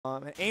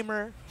An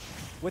aimer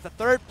with a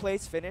third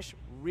place finish.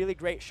 Really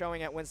great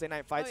showing at Wednesday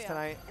Night Fights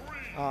tonight.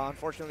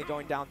 Unfortunately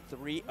going down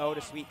 3-0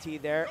 to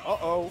SweetT there.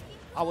 Uh-oh,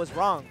 I was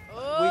wrong.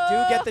 We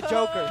do get the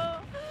Joker.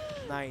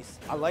 Nice.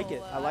 I like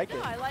it. I like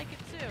it. I like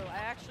it too. I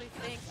actually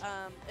think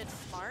it's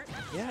smart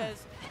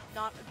because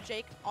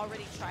Jake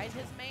already tried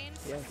his mains,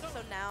 so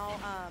now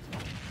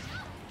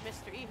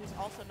Mr. E, who's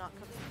also not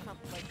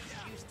like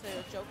used to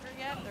Joker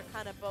yet, they're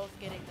kind of both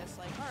getting this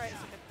like, all right,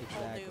 it's a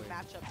whole new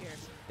matchup here.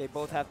 They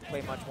both have to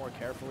play much more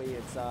carefully.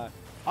 It's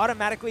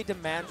automatically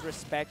demands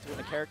respect when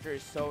the character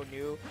is so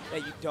new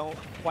that you don't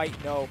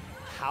quite know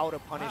how to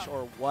punish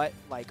or what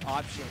like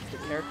options the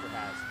character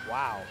has.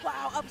 Wow.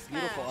 Wow, up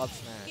smash. Beautiful up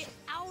smash. Get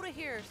out of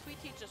here.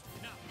 SweetT just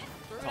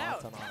threw it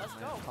out. Let's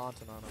go.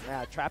 Taunting on him.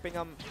 Yeah, trapping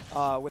him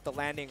with the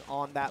landing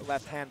on that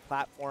left-hand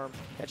platform,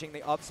 catching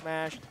the up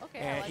smash. Okay,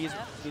 and like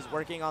he's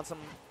working on some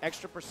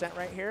extra percent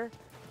right here.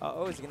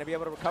 Uh-oh, is he going to be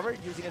able to recover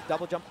using his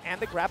double jump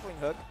and the grappling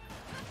hook?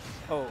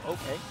 Oh,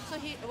 okay.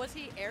 So was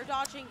he air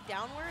dodging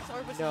downwards,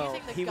 or was no, he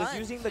using the gun? he was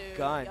using the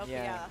gun, okay,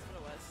 yeah. Yeah, that's what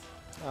it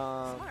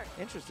was. Smart.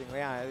 Interesting,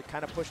 yeah. It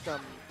kind of pushed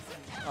him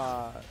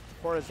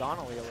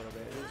horizontally a little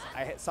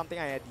bit. Something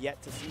I had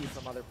yet to see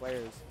from other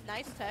players.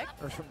 Nice tech.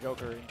 Or from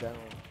Joker in general.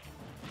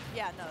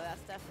 Yeah, no,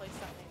 that's definitely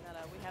something that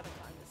we haven't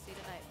gotten to see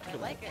tonight. But I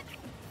like it.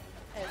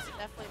 It's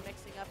definitely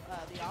mixing up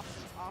the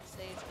options off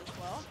stage as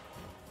well.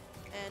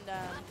 And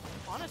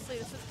honestly,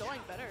 this is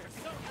going better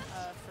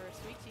for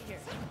SweetT here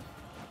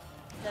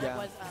than it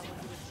was when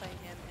he was playing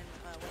him in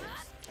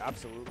Winners.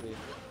 Absolutely.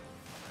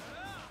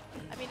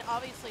 I mean,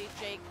 obviously,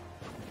 SweetT,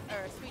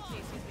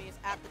 excuse me, is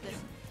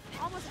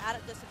almost at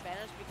a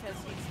disadvantage because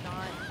he's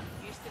not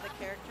used to the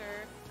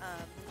character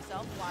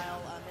himself,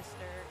 while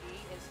Mr. E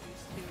is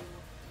used to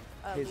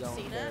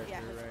Lucina, his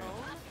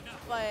own.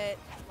 But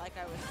like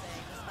I was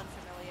saying, this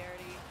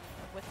unfamiliarity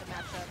with the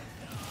matchup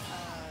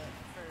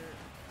for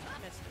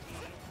Mr.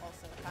 E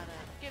also kind of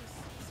gives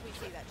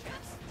SweetT that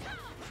chance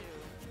to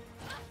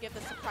give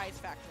the surprise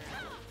factor.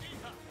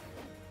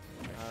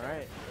 All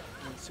right.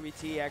 And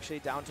SweetT actually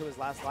down to his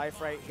last life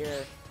right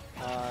here.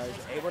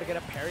 Is able to get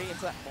a parry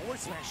into that forward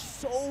smash.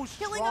 So strong.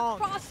 Killing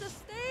across the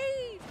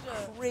stage.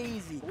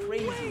 Crazy,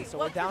 crazy. Wait, so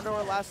we're down to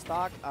our last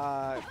stock.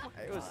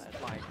 It was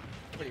like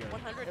pretty early.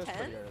 110? It was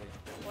pretty early.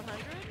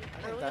 100?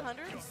 Early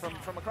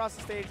 100s? From across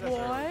the stage, that's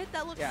what? early.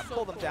 That looks so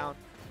pull them down.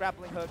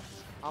 Grappling hook.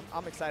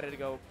 I'm excited to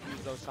go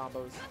use those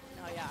combos.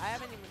 Oh yeah, I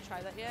haven't even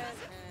tried that yet,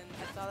 and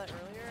I saw that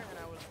earlier, and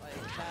I was like,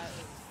 that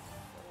is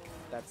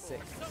That's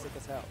cool. sick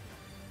as hell.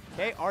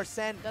 Okay,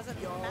 Arsene.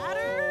 Doesn't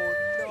matter.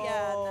 No.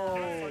 Yeah, no,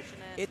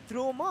 unfortunate. It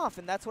threw him off,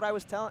 and that's what I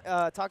was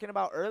talking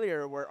about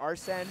earlier, where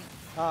Arsene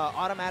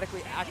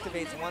automatically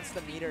activates once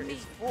the meter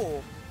is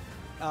full.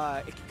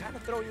 It can kind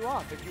of throw you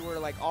off if you were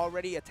like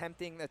already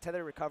attempting the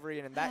tether recovery,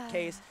 and in that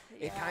case,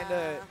 it kind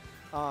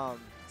of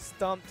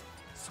stumped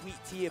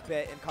SweetT a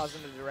bit and caused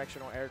him a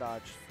directional air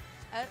dodge.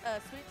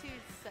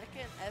 SweetT's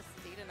second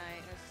SD tonight.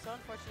 It was so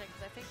unfortunate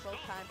because I think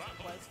both times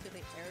it was to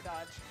the air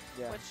dodge,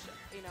 which,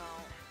 you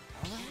know,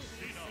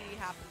 you see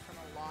happen from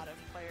a lot of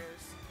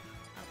players,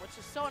 which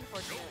is so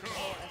unfortunate. The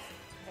whole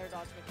air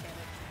dodge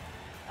mechanic.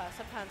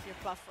 Sometimes you're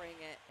buffering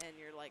it and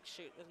you're like,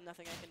 shoot, there's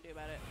nothing I can do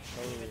about it.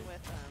 Even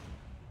with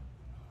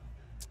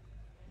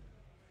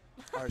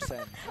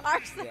Arsene.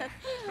 Arsene.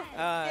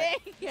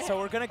 Yeah. So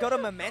we're gonna go to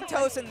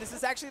Mementos, and this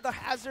is actually the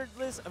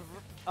hazardless,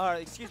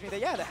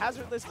 the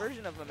hazardless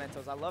version of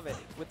Mementos. I love it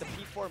with the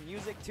P4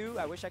 music too.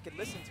 I wish I could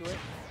listen to it.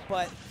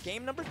 But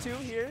game number 2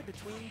 here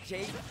between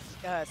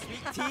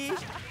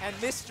SweetT and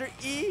Mr.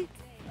 E.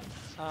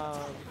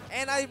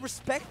 And I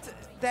respect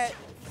that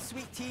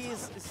SweetT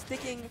is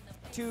sticking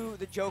to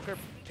the Joker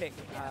pick,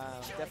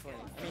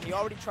 definitely. I mean, he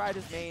already tried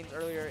his mains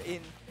earlier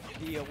in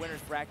the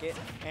winner's bracket,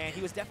 and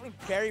he was definitely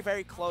very,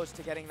 very close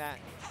to getting that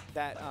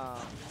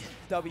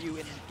W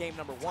in game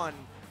number 1.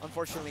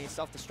 Unfortunately,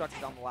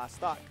 self-destructed on the last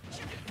stock.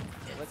 So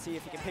let's see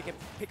if he can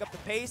pick up the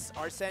pace.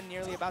 Arsene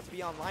nearly about to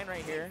be online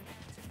right here.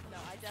 No,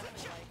 I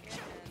definitely like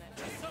it. And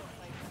I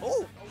like,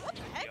 oh, what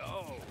the heck?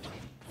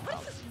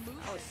 What's this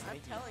movement? I'm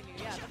telling you,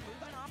 yeah, the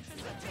movement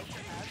options that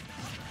Joker has.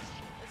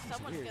 If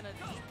someone's gonna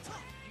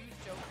use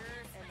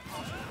Joker and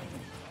also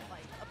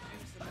like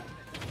abuse the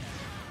movement,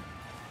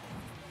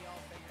 we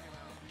all figure him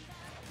out.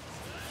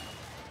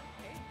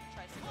 Okay,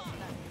 tries to go for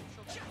that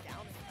neutral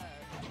downwards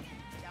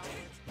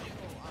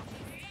pull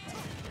option.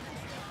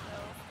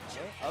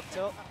 Okay, up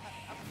tilt.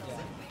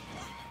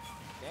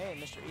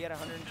 Okay, Mr. E at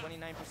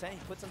 129%. He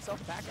puts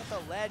himself back at the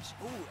ledge.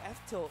 Ooh,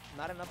 F tilt,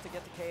 not enough to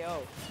get the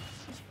KO.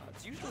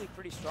 It's usually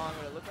pretty strong,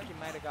 but it looked like he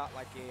might have got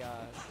like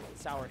a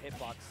sour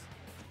hitbox.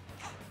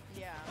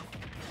 Yeah.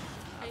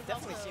 I've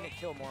definitely seen it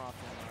kill more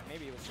often than not.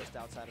 Maybe it was just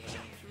outside of the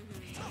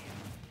range.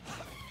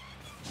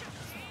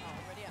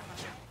 Already at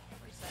 100%.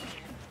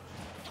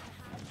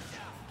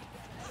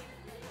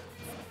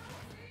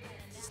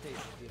 This stage is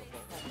beautiful.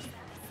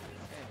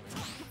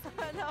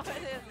 No, it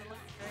is. It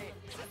looks great.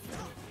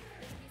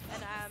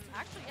 And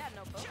actually, yeah,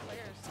 no, both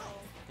players still.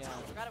 Yeah.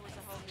 I forgot it was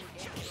a whole new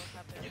game. They both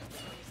have their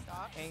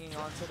stocks. Hanging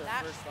on to their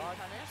first stock.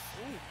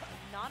 Ooh,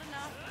 not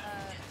enough to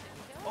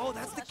kill. Oh,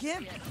 that's the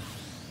gimp.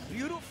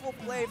 Beautiful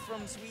play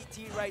from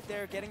SweetT right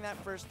there, getting that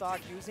first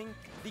stock, using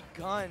the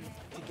gun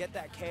to get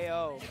that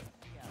KO.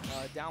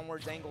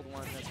 Downwards angled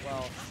one as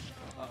well.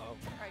 Uh-oh. All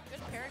right,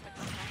 good pairing, but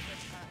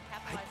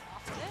capitalize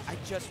off of it. I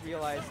just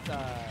realized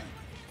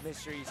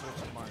Mr. E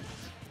switching Mark.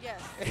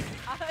 Yes.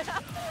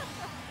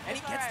 And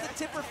he gets the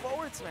tipper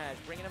forward smash,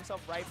 bringing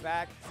himself right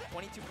back.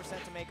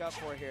 22% to make up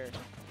for here.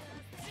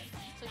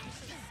 So just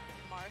since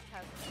Marth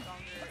has a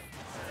stronger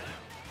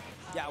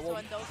yeah, well, so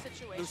in those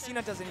situations,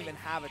 Lucina doesn't even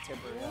have a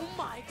tipper. Oh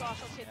my gosh,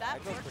 okay, yeah,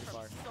 that goes worked pretty from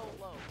far. so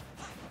low.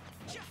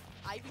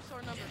 Ivysaur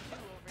 #2 over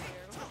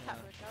here with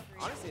that recovery.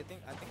 Honestly,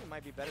 I think it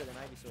might be better than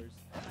Ivysaur's.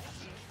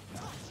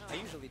 I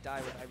usually die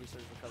with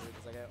Ivysaur's recovery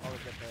because I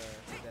always get the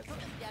dead stuff.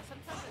 Yeah,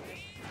 sometimes it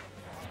is.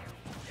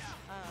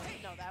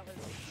 No, that was...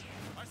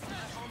 I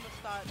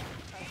almost thought...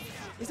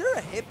 Is there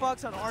a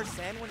hitbox on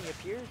Arsene when he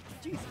appeared?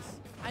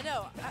 Jesus. I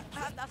know.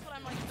 That's what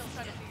I'm like still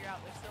trying to figure out.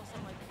 There's still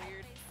some like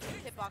weird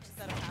hitboxes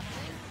that are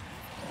happening.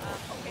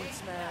 Okay.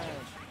 Smash.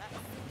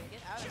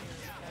 Get out of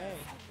here. Hey.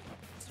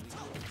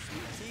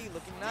 SweetT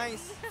looking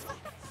nice.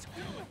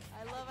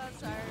 I love how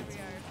tired we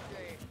are. It's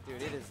great.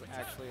 Dude, it is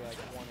actually like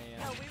 1 a.m.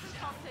 No, we've been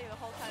commentating the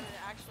whole time, and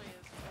it actually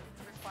is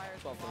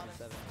requires a lot of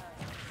to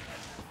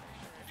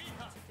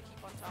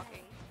keep on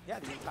talking. Yeah,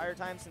 the entire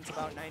time since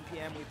about 9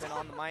 p.m. we've been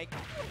on the mic.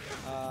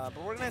 But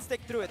we're going to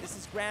stick through it. This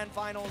is Grand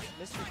Finals,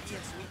 Mr. E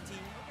and SweetT.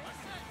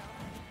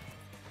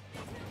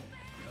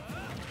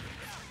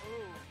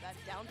 Ooh, that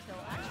down tilt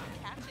actually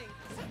catching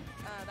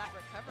that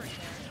recovery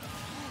there.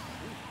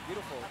 Ooh,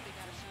 beautiful. Upping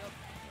out of shield.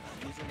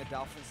 Using the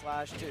Dolphin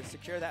Slash to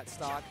secure that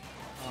stock.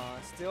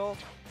 Still,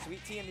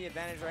 SweetT in the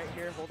advantage right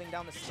here, holding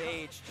down the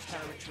stage, just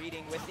kind of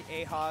retreating with the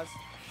AHAs.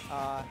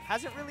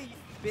 Hasn't really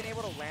been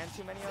able to land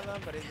too many of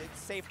them, but it's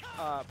safe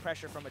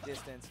pressure from a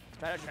distance.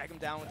 Try to drag him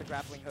down with the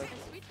grappling hook.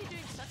 SweetT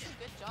doing such a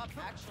good job,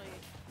 actually,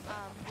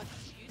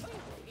 with using,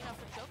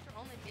 for Joker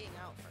only being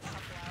out for a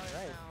couple hours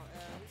now.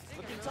 He's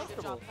doing a really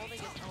good job holding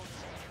his own.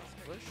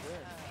 For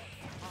sure.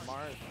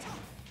 Smart.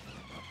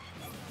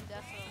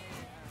 Definitely.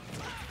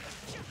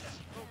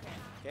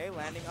 Okay,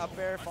 landing up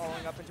air,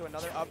 following up into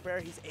another up air.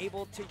 He's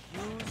able to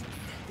use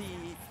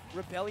the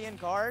Rebellion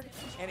guard,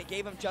 and it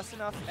gave him just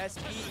enough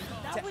SP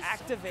to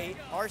activate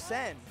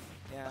Arsene.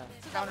 Yeah,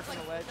 so counter from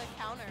the ledge. The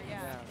counter,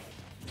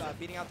 yeah.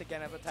 Beating out the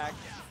Genov attack.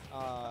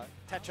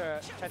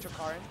 Tetra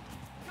Karin.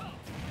 A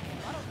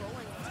lot of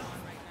rolling going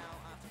on right now.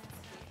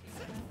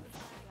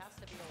 He has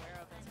to be aware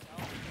of as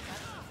well, because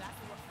that's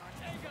exactly what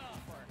Arsene is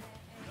looking for.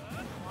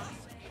 He wants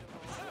to be to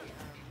roll,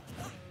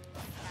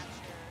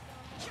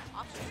 capture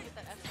options to get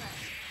that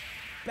S-smash.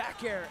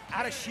 Back air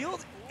out of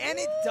shield, and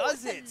it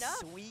does it.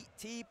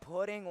 SweetT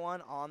putting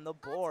one on the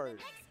board.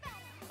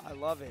 I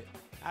love it.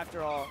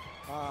 After all,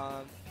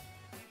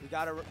 we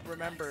gotta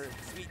remember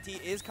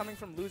SweetT is coming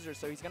from losers,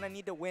 so he's gonna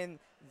need to win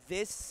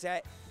this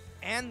set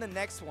and the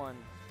next one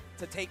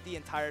to take the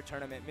entire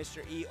tournament.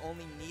 Mr. E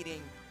only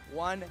needing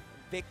one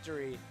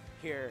victory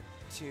here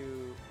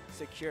to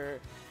secure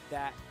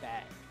that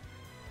bag,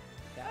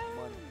 that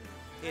money.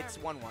 It's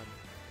 1-1.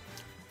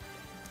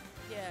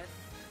 Yes,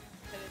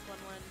 it is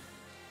 1-1.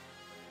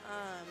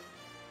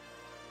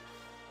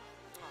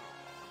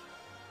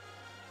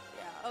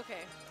 Yeah,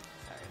 okay.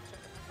 Sorry, I'm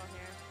checking my phone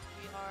here.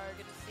 We are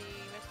going to see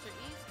Mr.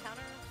 E's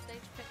counter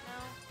stage pick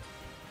now.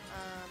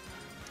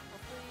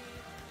 Hopefully...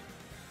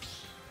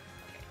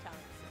 Okay,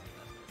 counter stage,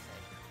 I was going to say.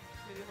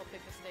 Maybe he'll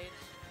pick a stage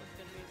with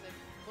good music.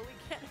 But we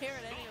can't hear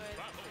it anyways.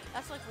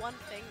 That's like one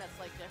thing that's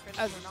like different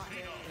if we're not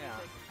hearing the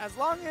music. As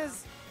long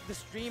as the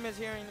stream is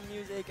hearing the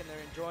music and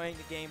they're enjoying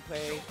the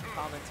gameplay, the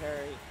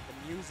commentary,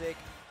 the music,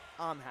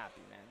 I'm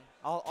happy, man.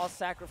 I'll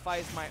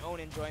sacrifice my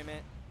own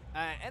enjoyment.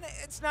 And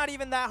it's not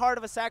even that hard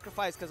of a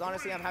sacrifice because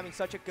honestly, I'm having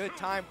such a good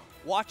time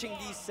watching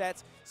these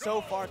sets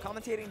so far,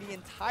 commentating the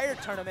entire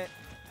tournament.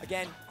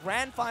 Again,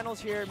 Grand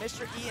Finals here.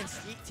 Mr. E and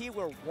SweetT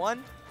were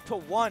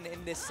 1-1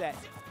 in this set.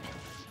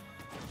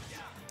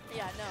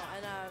 Yeah, no,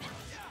 and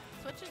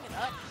switching it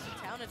up to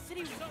Town and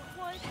City.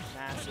 What?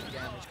 Massive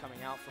damage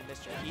coming out from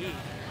Mr. E.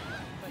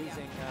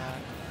 Using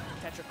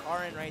Tetra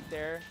Karin right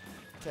there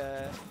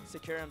to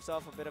secure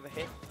himself a bit of a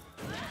hit.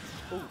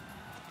 Ooh.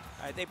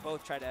 All right, they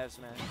both tried to F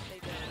smash. They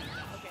did.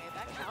 Okay,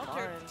 that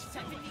counter,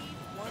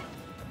 71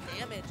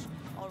 damage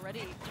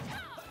already.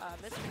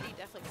 Mr. E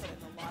definitely put in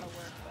a lot of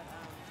work, but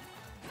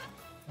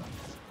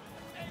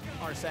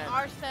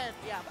Arsene,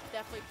 yeah,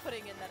 definitely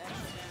putting in that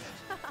extra damage.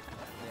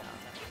 Yeah.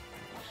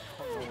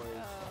 No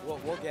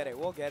worries. We'll get it.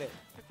 We'll get it.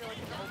 I feel like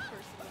an old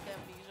person with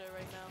amnesia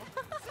right now.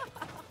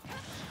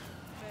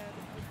 Man,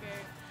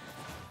 okay.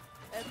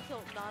 And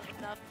still not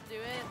enough to do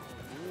it.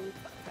 Dude,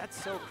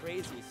 that's so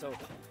crazy. So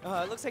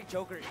it looks like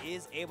Joker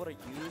is able to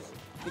use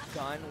the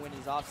gun when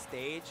he's off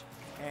stage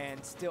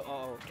and still,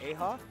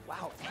 AHA?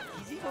 Wow,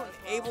 he's even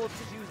able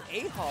to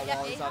use AHA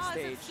while he's off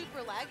stage. Super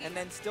laggy. And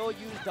then still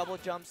use double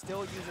jump,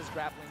 still use his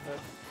grappling hook.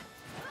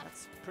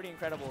 That's pretty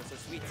incredible. So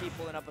SweetT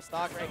pulling up a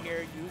stock right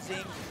here,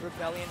 using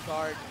Rebellion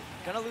guard.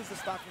 Gonna lose the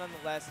stock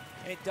nonetheless.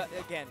 And it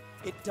again,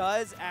 it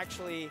does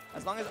actually,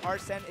 as long as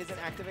Arsene isn't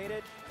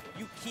activated,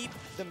 you keep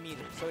the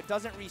meter, so it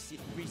doesn't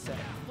reset.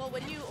 Well,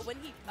 when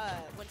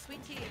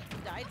SweetT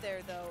died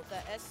there, though,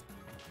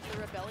 the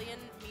Rebellion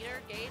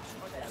meter gauge,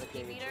 or the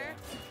SP meter,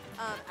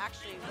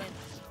 actually went,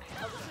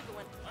 it looks like it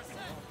went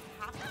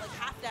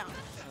half down.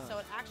 So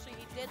it actually,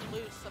 he did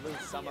lose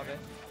some of it.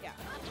 Yeah.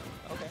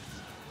 Okay.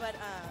 But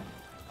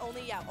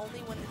only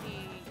when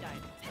he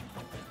died.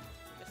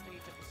 Mr. E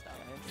took the stuff.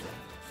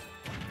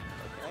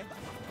 Okay.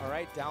 All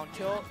right, down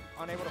tilt,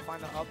 unable to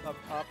find the up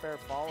air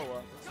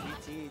follow-up.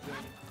 SweetT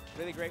doing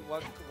really great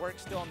work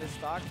still on this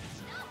stock.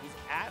 He's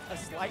at a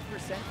slight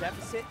 %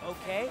 deficit.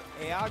 Okay,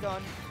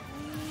 Aegon.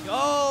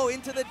 Go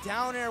into the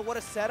down air. What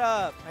a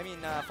setup. I mean,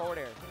 forward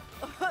air.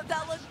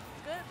 That looked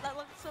good. That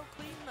looked so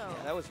clean, though.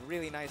 Yeah, that was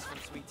really nice from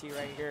SweetT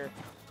right here.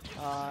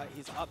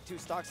 He's up 2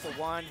 stocks to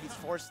 1. He's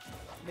forced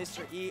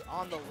Mr. E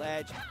on the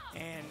ledge.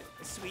 And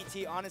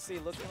SweetT, honestly,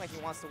 looking like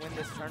he wants to win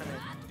this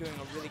tournament. Doing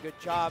a really good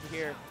job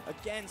here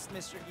against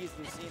Mr. E's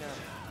Lucina.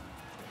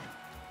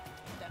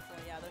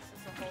 Definitely, yeah. This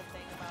is the whole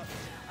thing about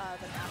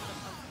the matchup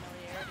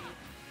unfamiliarity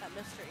that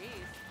Mr.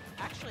 E's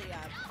actually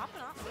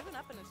moving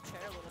up in his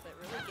chair a little bit,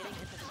 really getting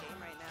into the game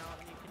right now.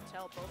 And you can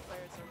tell both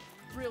players are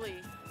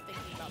really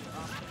thinking about their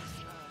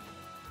options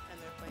and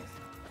their place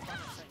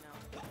right now.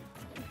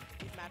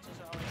 These matches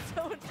are always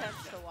so intense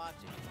to watch.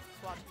 Just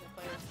watching the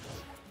players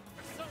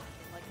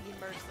like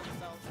immerse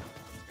themselves into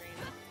the screen.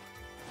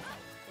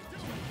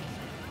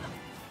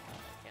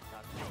 Can't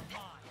talk.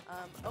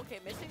 Okay,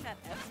 missing that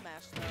F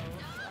smash though.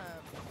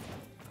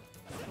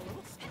 That's a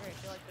little scary. I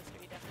feel like Mr.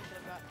 E definitely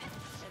could have got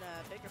in a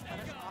bigger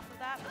punish off of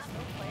that, but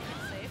still playing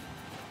it safe.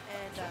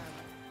 And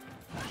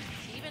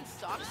even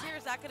stocks here,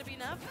 is that going to be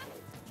enough?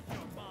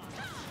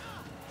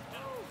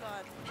 Oh,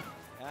 God.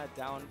 Yeah,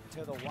 down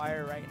to the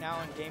wire right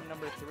now in game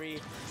number 3.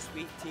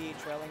 SweetT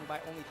trailing by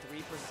only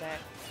 3%.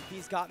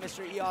 He's got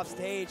Mr. E off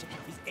stage.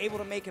 He's able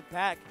to make it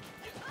back.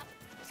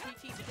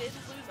 SweetT did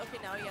lose. Okay,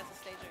 now he has the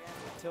stage again.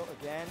 Tilt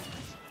again.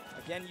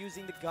 Again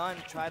using the gun.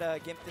 Try to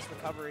gimp this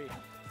recovery.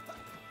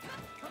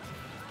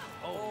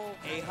 Oh,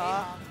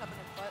 Aha. Coming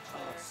in clutch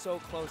there. So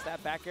close.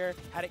 That back air,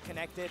 had it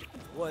connected,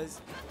 was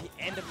the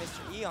end of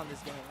Mr. E on this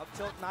game. Up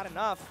tilt, not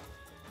enough.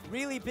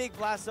 Really big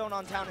blast zone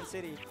on Town and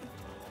City.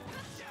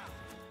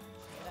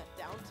 That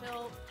down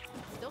tilt,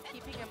 still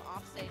keeping him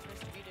off stage.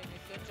 Mr. E doing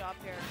a good job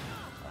here.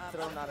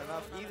 Throw not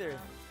enough either.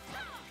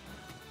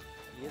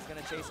 He is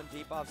going to chase him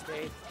deep off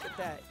stage. Look at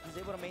that. He's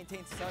able to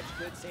maintain such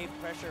good safe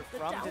pressure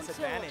from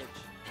disadvantage.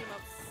 Came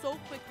out so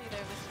quickly there.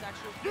 This is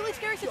actually a really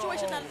scary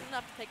situation. That is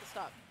enough to take a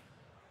stock.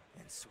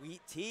 And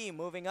SweetT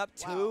moving up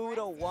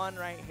 2-1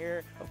 right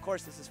here. Of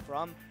course, this is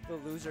from the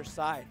loser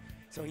side.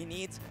 So he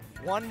needs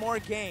one more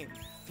game.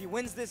 If he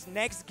wins this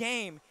next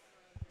game,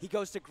 he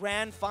goes to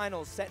grand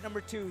finals, set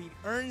number 2. He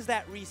earns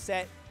that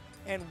reset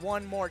and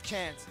one more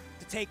chance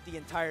to take the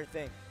entire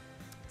thing.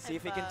 See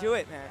if he can do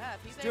it, man. Yeah,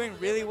 he's doing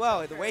really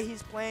well. The way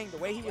he's playing, the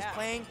way he was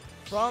playing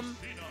from,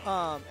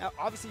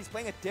 obviously he's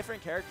playing a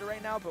different character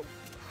right now, but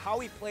how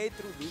he played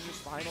through losers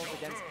finals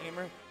against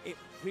Aimer, it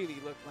really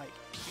looked like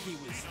he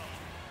was,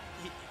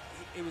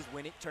 it was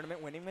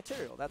tournament winning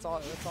material. That's all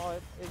it is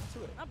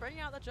to it. I'm bringing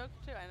out the Joker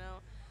too. I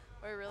know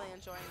we're really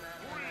enjoying that.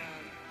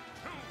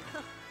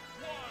 And,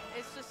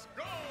 it's just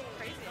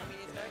crazy. I mean,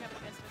 he's going up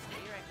against Mr.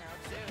 E right now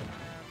too.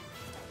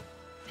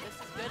 This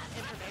is good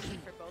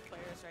information for both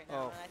players right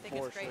now, and I think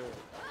it's great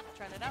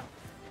trying it out.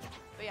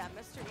 But yeah,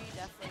 Mr. E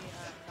definitely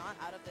not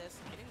out of this.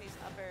 Getting these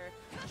upper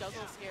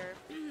juggles here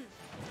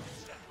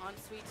on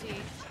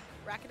SweetT,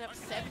 racking up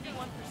 71%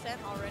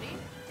 already.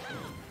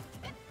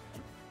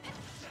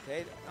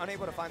 Okay,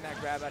 unable to find that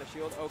grab out of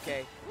shield.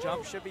 Okay,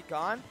 jump should be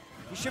gone.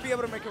 He should be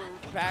able to make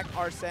it back.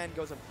 Arsene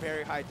goes a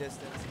very high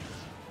distance.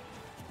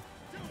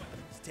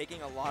 He's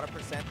taking a lot of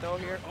percent though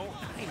here. Oh,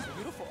 nice,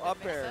 beautiful up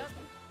air.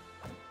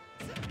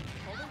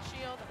 Holding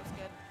shield, that was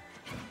good.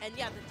 And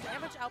yeah, the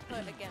damage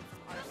output again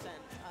from Arsene.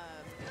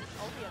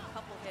 Only a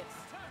couple hits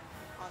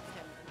on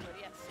him, and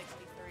already at 63%.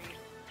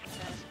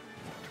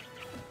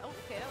 Oh,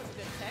 okay, that was a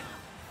good tech.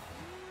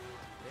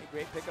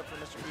 Great pickup from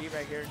Mr. E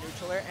right here.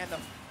 Neutral air and the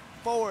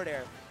forward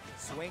air.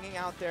 Swinging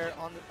out there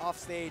on the off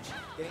stage,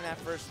 getting that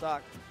first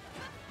stock.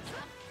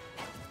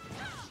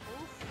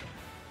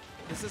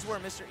 This is where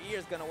Mr. E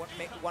is going to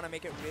want to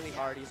make it really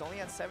hard. He's only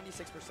at 76%.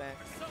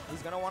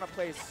 He's going to want to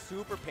play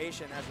super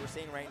patient, as we're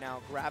seeing right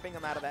now, grabbing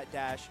him out of that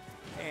dash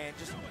and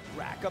just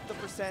rack up the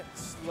percent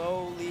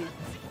slowly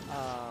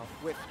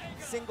with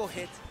single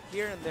hits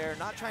here and there,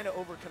 not trying to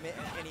overcommit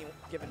at any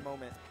given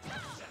moment.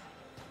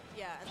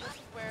 Yeah, and this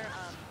is where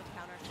the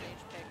counter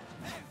stage pick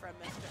from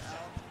Mr.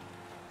 L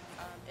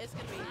is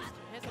going to be used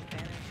to his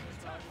advantage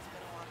as well. He's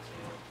going to want to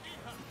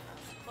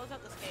close out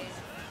this game,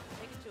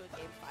 take it to a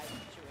game 5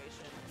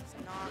 situation. He's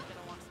not going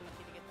to want SweetT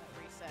to get that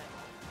reset.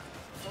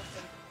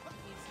 Hopefully,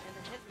 in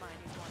his mind,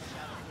 he's wanting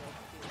Battlefield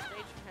to be the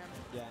stage for him.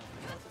 Yeah.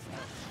 Close this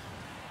out.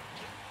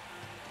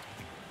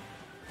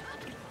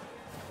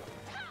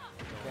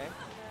 Okay.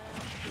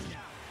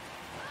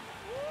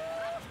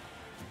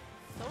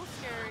 So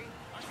scary.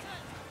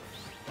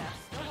 Yeah,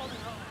 still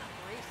holding up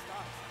 3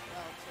 stocks as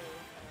well, too.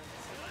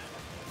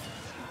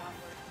 Not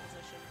worse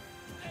position.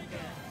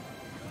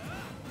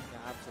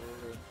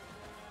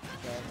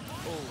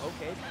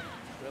 Okay,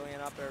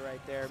 brilliant up air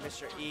right there.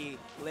 Mr. E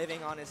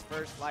living on his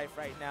first life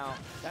right now.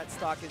 That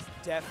stock is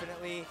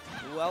definitely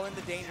well in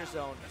the danger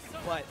zone,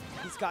 but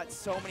he's got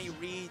so many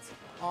reads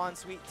on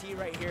SweetT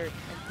right here, and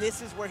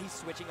this is where he's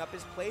switching up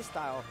his play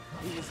style.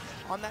 He was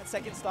on that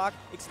second stock,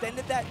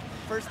 extended that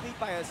first lead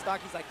by a stock.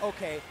 He's like,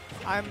 okay,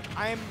 I'm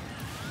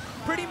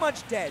pretty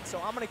much dead, so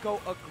I'm gonna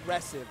go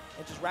aggressive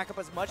and just rack up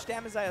as much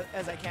damage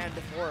as I can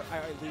before I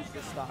lose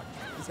this stock.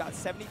 He's got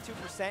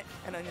 72%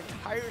 and an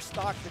entire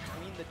stock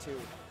between the two.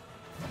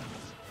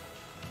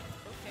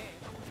 Okay.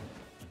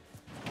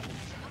 69%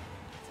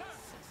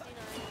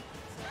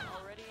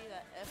 already.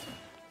 That F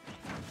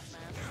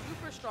smash,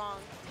 super strong.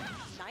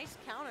 Nice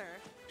counter.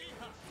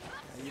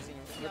 Using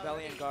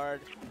Rebellion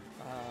Guard,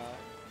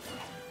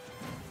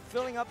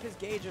 filling up his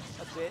gauge a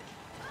bit.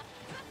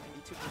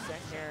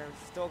 92% here.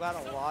 Still got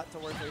a lot to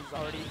work with. He's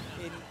already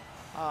in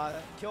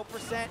kill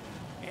percent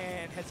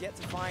and has yet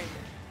to find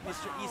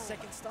Mr. E's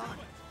second stock.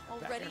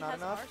 Already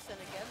has Arson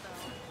again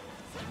though.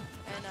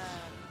 And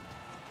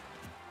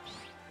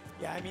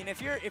yeah, I mean,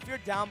 if you're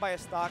down by a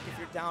stock, if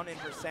you're down in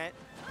percent,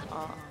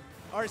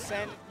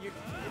 Arson,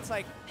 it's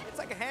like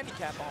a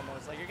handicap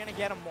almost. Like you're gonna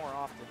get him more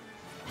often.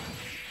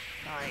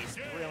 Nice,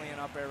 brilliant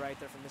up air right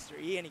there from Mr.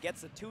 E, and he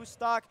gets the 2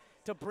 stock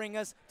to bring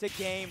us to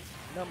game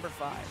number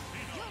 5.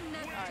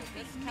 Alright,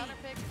 this counter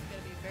pick is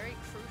going to be very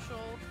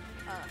crucial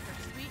for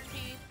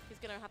SweetT. He's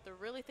going to have to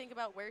really think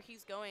about where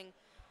he's going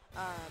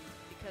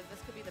because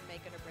this could be the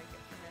make it or break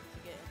it for him to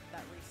get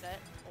that reset,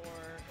 or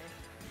if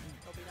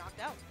he'll be knocked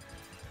out.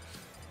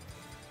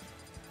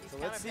 These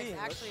counter picks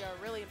actually are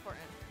really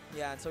important.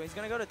 Yeah, and so he's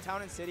going to go to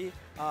Town and City.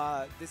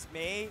 This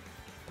may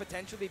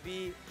potentially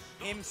be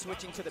him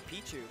switching to the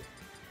Pichu.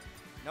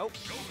 Nope,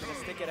 he's going to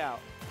stick it out.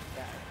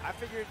 Yeah, I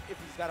figured if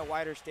he's got a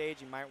wider stage,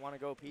 he might want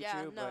to go Pichu.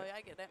 Yeah, no, but I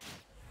get it.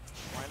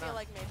 Why I feel not?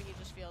 like maybe he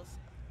just feels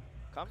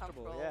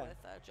comfortable yeah. with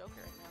Joker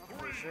right now.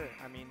 For sure.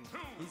 I mean,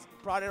 he's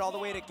brought it all the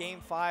way to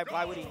game 5.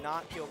 Why would he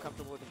not feel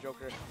comfortable with the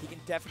Joker? He can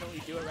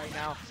definitely do it right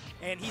now.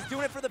 And he's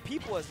doing it for the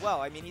people as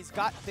well. I mean, he's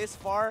got this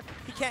far.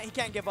 He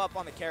can't give up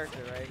on the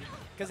character, right?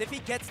 Because if he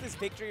gets this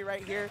victory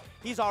right here,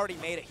 he's already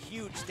made a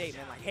huge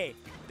statement like, hey,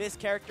 this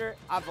character,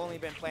 I've only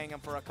been playing him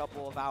for a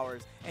couple of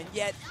hours, and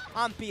yet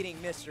I'm beating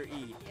Mr.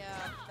 E.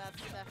 Yeah, that's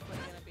definitely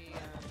going to be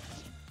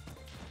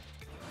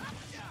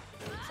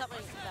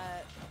something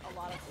that a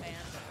lot of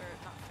fans, or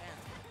not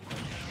fans, but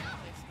people who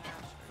play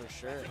Smash. For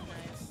sure.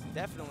 Recognize.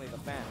 Definitely the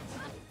fans.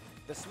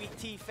 The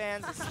SweetT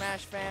fans, the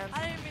Smash fans.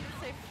 I didn't mean to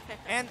say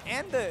fans.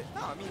 And the,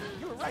 no, I mean,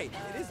 you were right.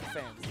 It is the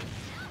fans.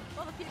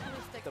 Well, the people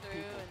who stick The through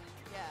people. and,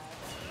 yeah,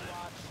 definitely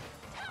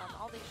watch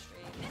all these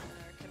streams and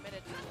are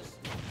committed to just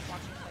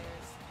watching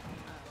players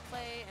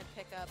play and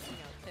pick up,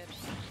 tips.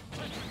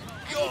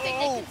 Anything they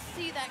can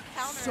see that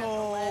counter at the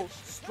So ledge,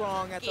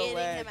 strong at the ledge.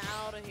 getting him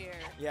out of here.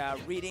 Yeah,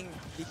 reading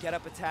the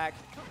get-up attack,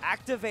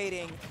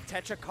 activating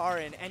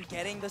Tetrakarin, and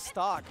getting the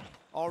stock.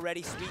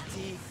 Already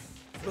SweetT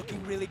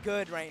looking really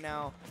good right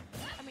now.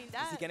 I mean, Is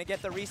that. he going to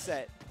get the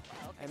reset?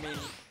 Okay. I mean,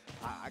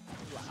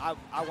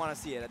 I want to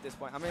see it at this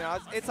point. I mean,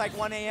 it's like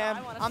 1 a.m.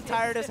 I wanna I'm see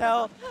tired it as too.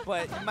 hell,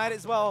 but you might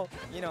as well,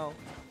 Yeah,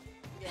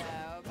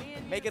 me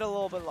and make you, it a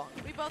little bit longer.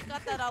 we both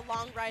got that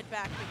long ride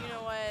back, but you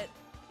know what?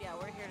 Yeah,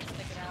 we're here to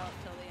stick it out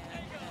till the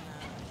end. And,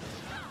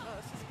 oh,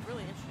 this is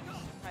really interesting. This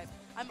is super hype.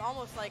 I'm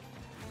almost like,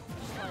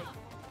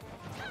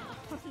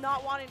 just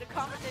not wanting to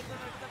commentate them,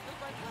 except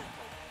just like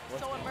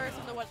so immersed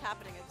into what's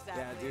happening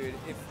exactly. Yeah, dude.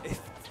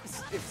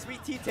 If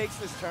SweetT takes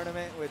this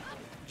tournament with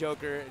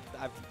Joker,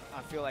 I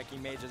feel like he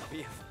may just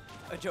be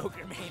a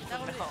Joker main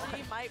from now on.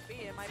 He might be.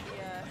 It might be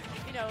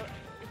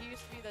he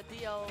used to be the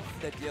DL.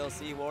 The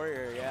DLC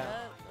warrior, yeah.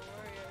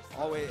 The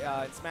Warriors.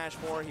 Always in Smash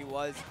 4, he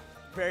was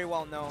very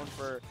well known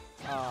for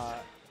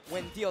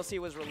when DLC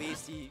was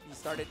released. He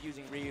started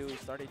using Ryu, he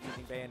started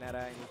using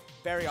Bayonetta, and he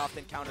very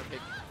often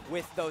counterpicked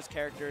with those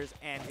characters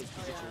and his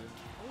Pikachu.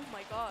 Yeah. Oh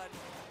my God.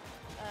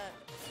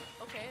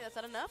 Okay, that's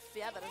not enough.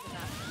 Yeah, that is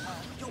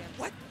enough. Yo,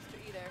 what? Mr.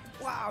 E there.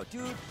 Wow,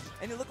 dude.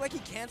 And it looked like he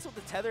canceled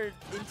the tether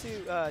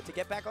into to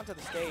get back onto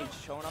the stage,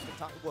 showing up the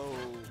top.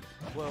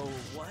 Whoa,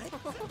 what?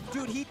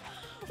 Dude, he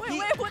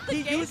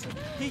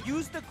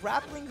used the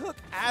grappling hook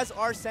as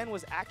Arsene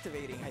was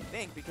activating, I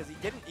think, because he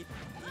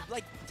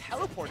like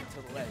teleported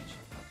to the ledge.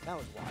 That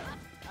was wild.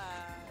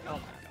 Oh my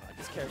God,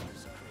 this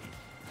character's so great.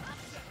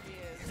 He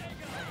is.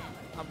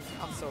 I'm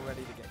so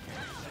ready to get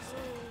characters.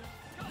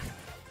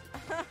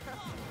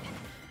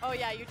 Oh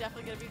yeah, you're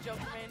definitely gonna be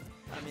Joker main.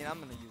 I mean, I'm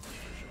gonna use it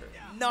for sure.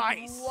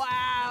 Nice.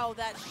 Wow,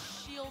 that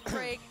shield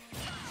break,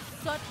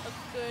 such a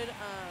good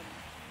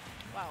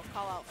wow,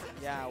 call out for him.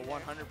 Yeah,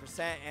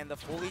 100%, and the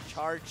fully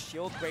charged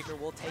shield breaker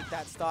will take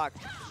that stock.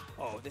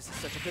 Oh, this is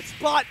such a good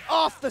spot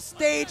off the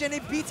stage, and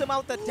it beats him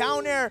out the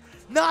down air.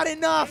 Not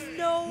enough.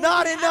 No,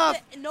 not enough.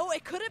 No,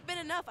 it could have been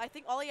enough. I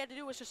think all he had to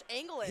do was just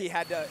angle it. He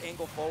had to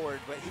angle forward,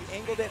 but he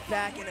angled it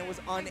back, and it was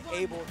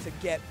unable to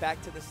get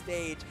back to the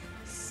stage.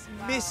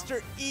 Wow.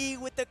 Mr. E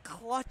with the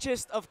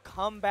clutchest of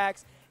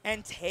comebacks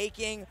and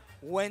taking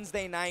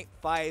Wednesday Night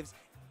 5s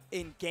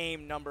in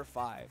game number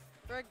 5.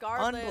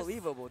 regardless.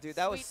 Unbelievable, dude.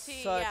 That was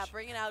SweetT, such. yeah,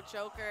 bringing out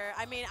Joker.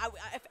 I mean,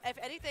 if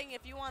anything,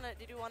 if you want to,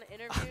 did you want to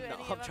interview No, any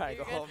I'm of them? trying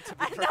to go You're home, good? to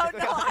be I perfectly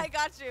know, honest. I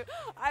got you.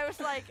 I was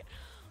like,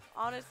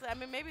 honestly, I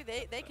mean, maybe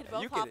they could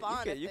both hop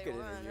on if you they could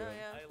want. interview him.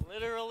 Yeah. I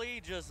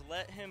literally just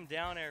let him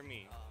down air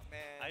me. Oh, man.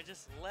 I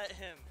just let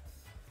him.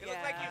 It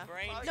looked like Yeah. you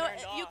brain probably No,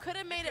 turned you off. could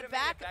have made could've it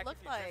back. It if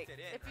looked you like drifted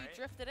in, if you right?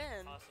 drifted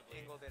in. Possibly.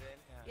 Angled it in.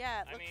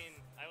 Yeah. It I looks- mean,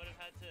 I would have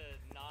had to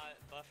not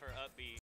buffer up B.